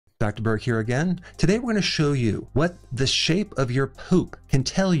Dr. Berg here again. Today we're going to show you what the shape of your poop can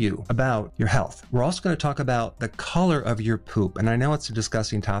tell you about your health. We're also going to talk about the color of your poop. And I know it's a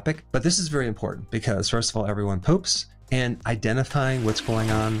disgusting topic, but this is very important because first of all, everyone poops, and identifying what's going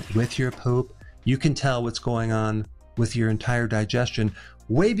on with your poop, you can tell what's going on with your entire digestion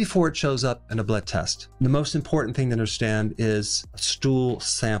way before it shows up in a blood test. The most important thing to understand is a stool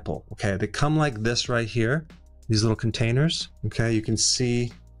sample. Okay, they come like this right here, these little containers. Okay, you can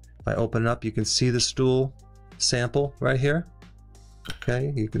see, if I open it up, you can see the stool sample right here.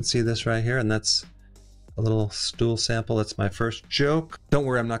 Okay, you can see this right here, and that's a little stool sample. That's my first joke. Don't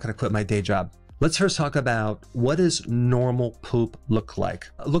worry, I'm not going to quit my day job. Let's first talk about what does normal poop look like.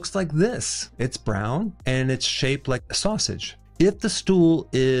 It looks like this. It's brown and it's shaped like a sausage. If the stool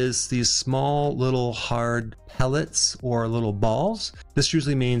is these small little hard pellets or little balls, this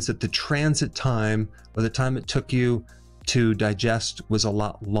usually means that the transit time or the time it took you to digest was a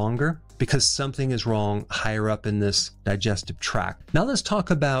lot longer because something is wrong higher up in this digestive tract. Now let's talk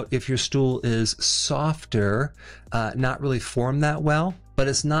about if your stool is softer, not really formed that well, but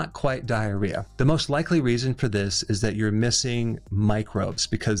it's not quite diarrhea. The most likely reason for this is that you're missing microbes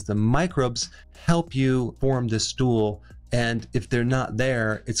because the microbes help you form this stool. And if they're not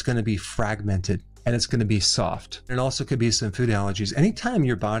there, it's going to be fragmented and it's going to be soft. It also could be some food allergies. Anytime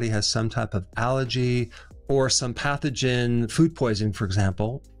your body has some type of allergy or some pathogen, food poisoning, for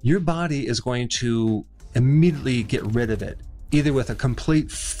example, your body is going to immediately get rid of it, either with a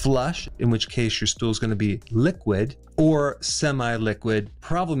complete flush, in which case your stool is going to be liquid, or semi-liquid.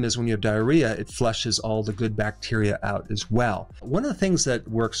 Problem is when you have diarrhea, it flushes all the good bacteria out as well. One of the things that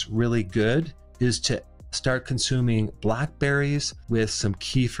works really good is to start consuming blackberries with some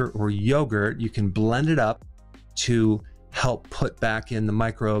kefir or yogurt. You can blend it up to help put back in the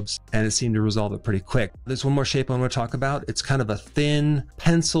microbes, and it seemed to resolve it pretty quick. There's one more shape I want to talk about. It's kind of a thin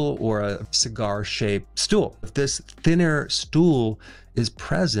pencil or a cigar shaped stool. If this thinner stool is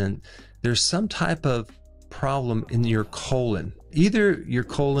present, there's some type of problem in your colon. Either your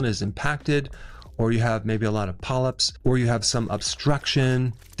colon is impacted, or you have maybe a lot of polyps, or you have some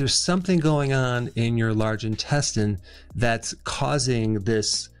obstruction. There's something going on in your large intestine that's causing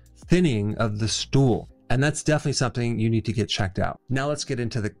this thinning of the stool. And that's definitely something you need to get checked out. Now let's get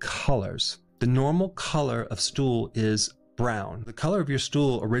into the colors. The normal color of stool is brown. The color of your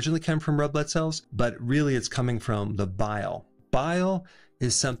stool originally came from red blood cells, but really it's coming from the bile. Bile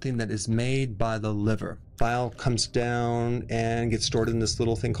is something that is made by the liver. Bile comes down and gets stored in this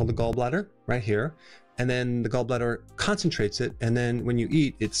little thing called the gallbladder right here. And then the gallbladder concentrates it. And then when you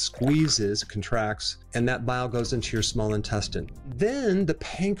eat, it squeezes, contracts, and that bile goes into your small intestine. Then the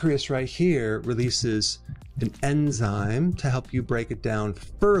pancreas right here releases an enzyme to help you break it down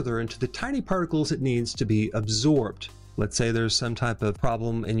further into the tiny particles it needs to be absorbed. Let's say there's some type of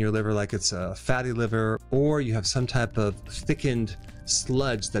problem in your liver, like it's a fatty liver, or you have some type of thickened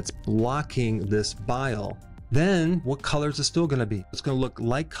sludge that's blocking this bile. Then what color is it still going to be? It's going to look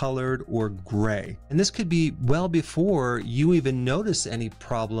light colored or gray. And this could be well before you even notice any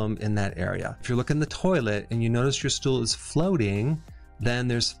problem in that area. If you look in the toilet and you notice your stool is floating, then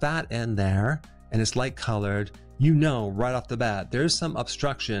there's fat in there and it's light colored. You know right off the bat, there's some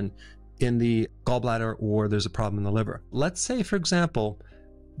obstruction in the gallbladder or there's a problem in the liver. Let's say, for example,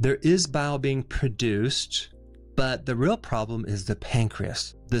 there is bile being produced, but the real problem is the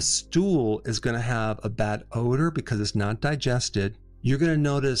pancreas. The stool is going to have a bad odor because it's not digested. You're going to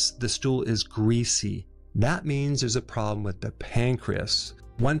notice the stool is greasy. That means there's a problem with the pancreas.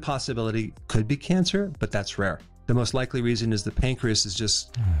 One possibility could be cancer, but that's rare. The most likely reason is the pancreas is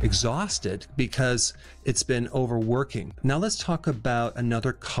just exhausted because it's been overworking. Now let's talk about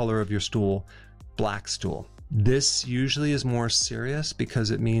another color of your stool, black stool. This usually is more serious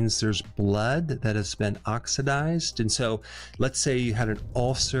because it means there's blood that has been oxidized. And so let's say you had an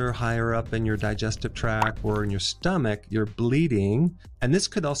ulcer higher up in your digestive tract or in your stomach, you're bleeding. And this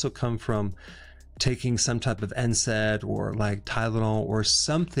could also come from taking some type of NSAID or like Tylenol or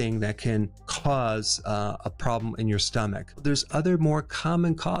something that can cause a problem in your stomach. There's other more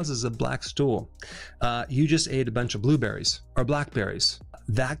common causes of black stool. You just ate a bunch of blueberries or blackberries.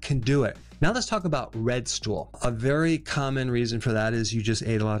 That can do it. Now let's talk about red stool. A very common reason for that is you just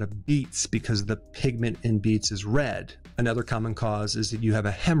ate a lot of beets because the pigment in beets is red. Another common cause is that you have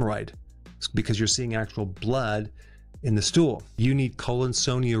a hemorrhoid because you're seeing actual blood in the stool. You need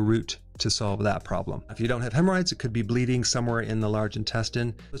Collinsonia Root to solve that problem. If you don't have hemorrhoids, it could be bleeding somewhere in the large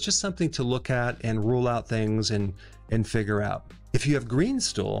intestine. It's just something to look at and rule out things and figure out. If you have green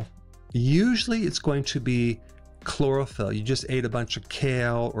stool, usually it's going to be chlorophyll. You just ate a bunch of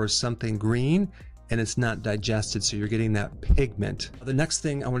kale or something green and it's not digested, so you're getting that pigment. The next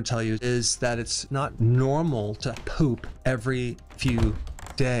thing I want to tell you is that it's not normal to poop every few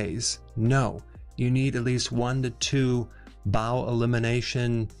days. No, you need at least 1 to 2 bowel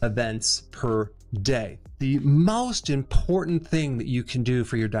elimination events per day. The most important thing that you can do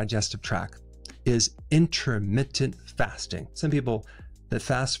for your digestive tract is intermittent fasting. Some people that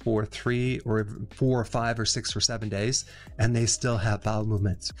fast for 3 or 4 or 5 or 6 or 7 days, and they still have bowel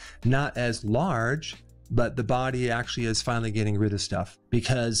movements. Not as large, but the body actually is finally getting rid of stuff,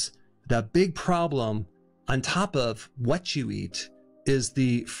 because the big problem on top of what you eat is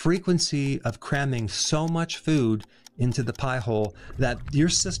the frequency of cramming so much food into the pie hole that your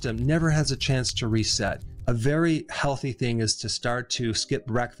system never has a chance to reset. A very healthy thing is to start to skip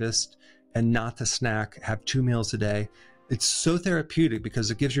breakfast and not to snack, have 2 meals a day. It's so therapeutic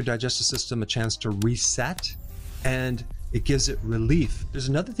because it gives your digestive system a chance to reset, and it gives it relief. There's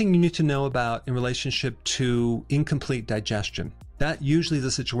another thing you need to know about in relationship to incomplete digestion. That usually is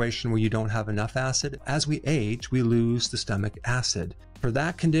a situation where you don't have enough acid. As we age, we lose the stomach acid. For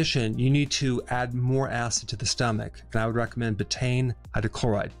that condition, you need to add more acid to the stomach, and I would recommend betaine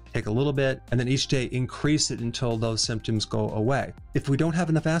hydrochloride. Take a little bit, and then each day increase it until those symptoms go away. If we don't have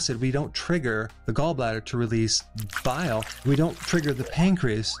enough acid, we don't trigger the gallbladder to release bile. We don't trigger the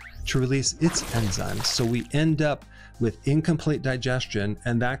pancreas to release its enzymes. So we end up with incomplete digestion,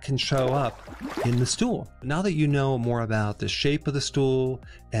 and that can show up in the stool. Now that you know more about the shape of the stool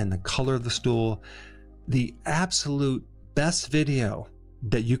and the color of the stool, the absolute best video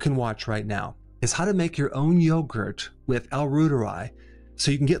that you can watch right now is how to make your own yogurt with L-reuteri,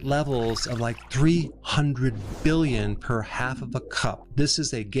 so you can get levels of like 300 billion per half of a cup. This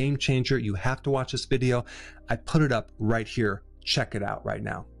is a game changer. You have to watch this video. I put it up right here. Check it out right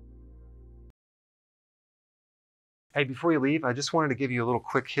now. Hey, before you leave, I just wanted to give you a little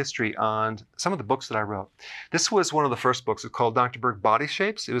quick history on some of the books that I wrote. This was one of the first books. It's called Dr. Berg Body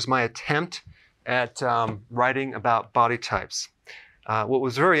Shapes. It was my attempt at writing about body types. What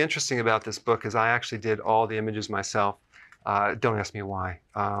was very interesting about this book is I actually did all the images myself. Don't ask me why.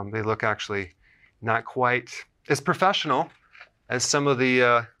 They look actually not quite as professional as some of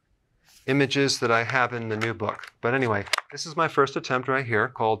the images that I have in the new book. But anyway, this is my first attempt right here,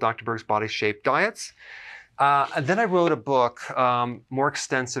 called Dr. Berg's Body Shape Diets. And then I wrote a book more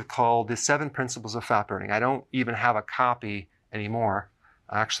extensive called The 7 Principles of Fat Burning. I don't even have a copy anymore,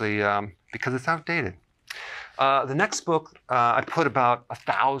 actually, because it's outdated. The next book, I put about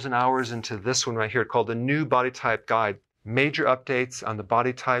 1,000 hours into this one right here called The New Body Type Guide. Major updates on the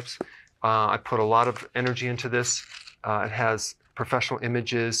body types. I put a lot of energy into this. It has professional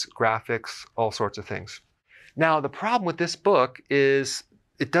images, graphics, all sorts of things. Now, the problem with this book is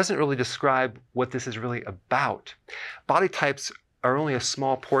it doesn't really describe what this is really about. Body types are only a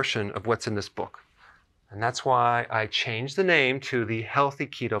small portion of what's in this book. And that's why I changed the name to the Healthy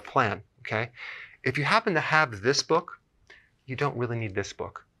Keto Plan, okay? If you happen to have this book, you don't really need this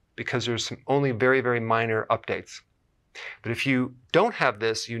book because there's some only very, very minor updates. But if you don't have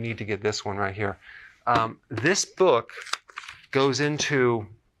this, you need to get this one right here. This book goes into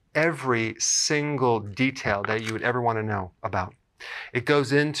every single detail that you would ever want to know about. It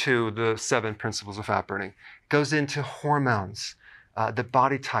goes into the 7 principles of fat burning. It goes into hormones, the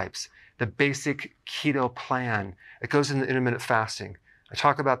body types, the basic keto plan. It goes into intermittent fasting. I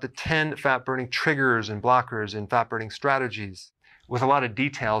talk about the 10 fat burning triggers and blockers and fat burning strategies with a lot of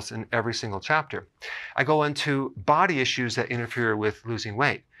details in every single chapter. I go into body issues that interfere with losing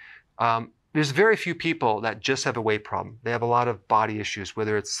weight. There's very few people that just have a weight problem. They have a lot of body issues,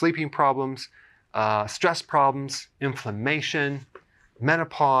 whether it's sleeping problems, stress problems, inflammation,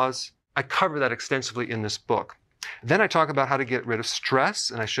 menopause. I cover that extensively in this book. Then I talk about how to get rid of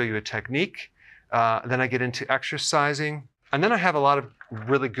stress, and I show you a technique. Then I get into exercising. And then I have a lot of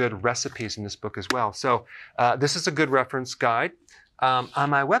really good recipes in this book as well. So this is a good reference guide. On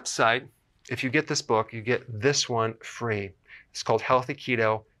my website, if you get this book, you get this one free. It's called Healthy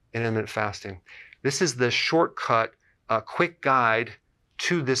Keto Intermittent Fasting. This is the shortcut, quick guide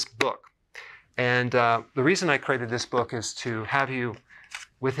to this book. And the reason I created this book is to have you,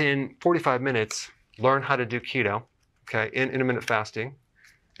 within 45 minutes, learn how to do keto, okay, in intermittent fasting,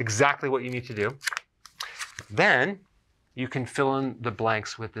 exactly what you need to do. Then you can fill in the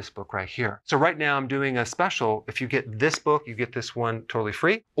blanks with this book right here. So right now I'm doing a special. If you get this book, you get this one totally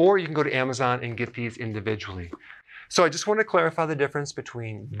free, or you can go to Amazon and get these individually. So I just want to clarify the difference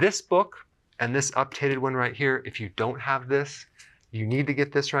between this book and this updated one right here. If you don't have this, you need to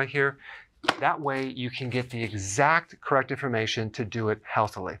get this right here. That way you can get the exact correct information to do it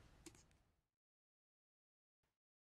healthily.